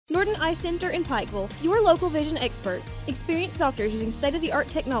Norton Eye Center in Pikeville, your local vision experts. Experienced doctors using state-of-the-art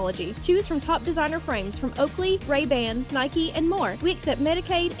technology. Choose from top designer frames from Oakley, Ray-Ban, Nike, and more. We accept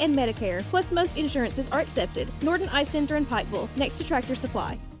Medicaid and Medicare, plus most insurances are accepted. Norton Eye Center in Pikeville, next to Tractor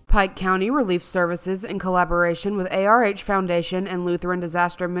Supply. Pike County Relief Services, in collaboration with ARH Foundation and Lutheran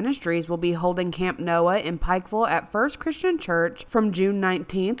Disaster Ministries, will be holding Camp Noah in Pikeville at First Christian Church from June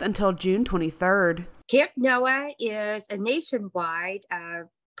 19th until June 23rd. Camp Noah is a nationwide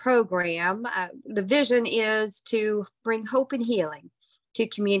program. The vision is to bring hope and healing to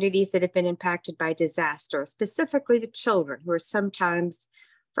communities that have been impacted by disaster, specifically the children who are sometimes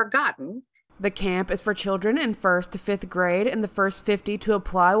forgotten. The camp is for children in 1st to 5th grade, and the first 50 to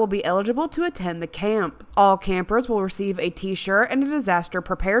apply will be eligible to attend the camp. All campers will receive a t-shirt and a disaster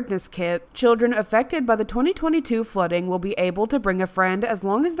preparedness kit. Children affected by the 2022 flooding will be able to bring a friend as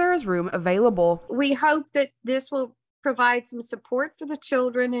long as there is room available. We hope that this will provide some support for the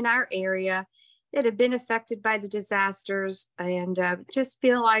children in our area that have been affected by the disasters and just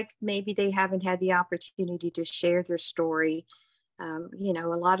feel like maybe they haven't had the opportunity to share their story.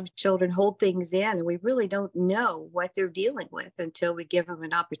 A lot of children hold things in, and we really don't know what they're dealing with until we give them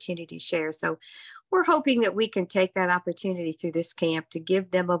an opportunity to share. So we're hoping that we can take that opportunity through this camp to give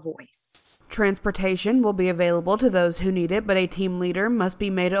them a voice. Transportation will be available to those who need it, but a team leader must be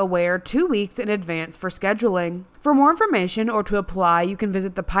made aware 2 weeks in advance for scheduling. For more information or to apply, you can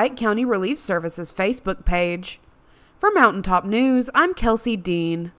visit the Pike County Relief Services Facebook page. For Mountaintop News, I'm Kelsey Dean.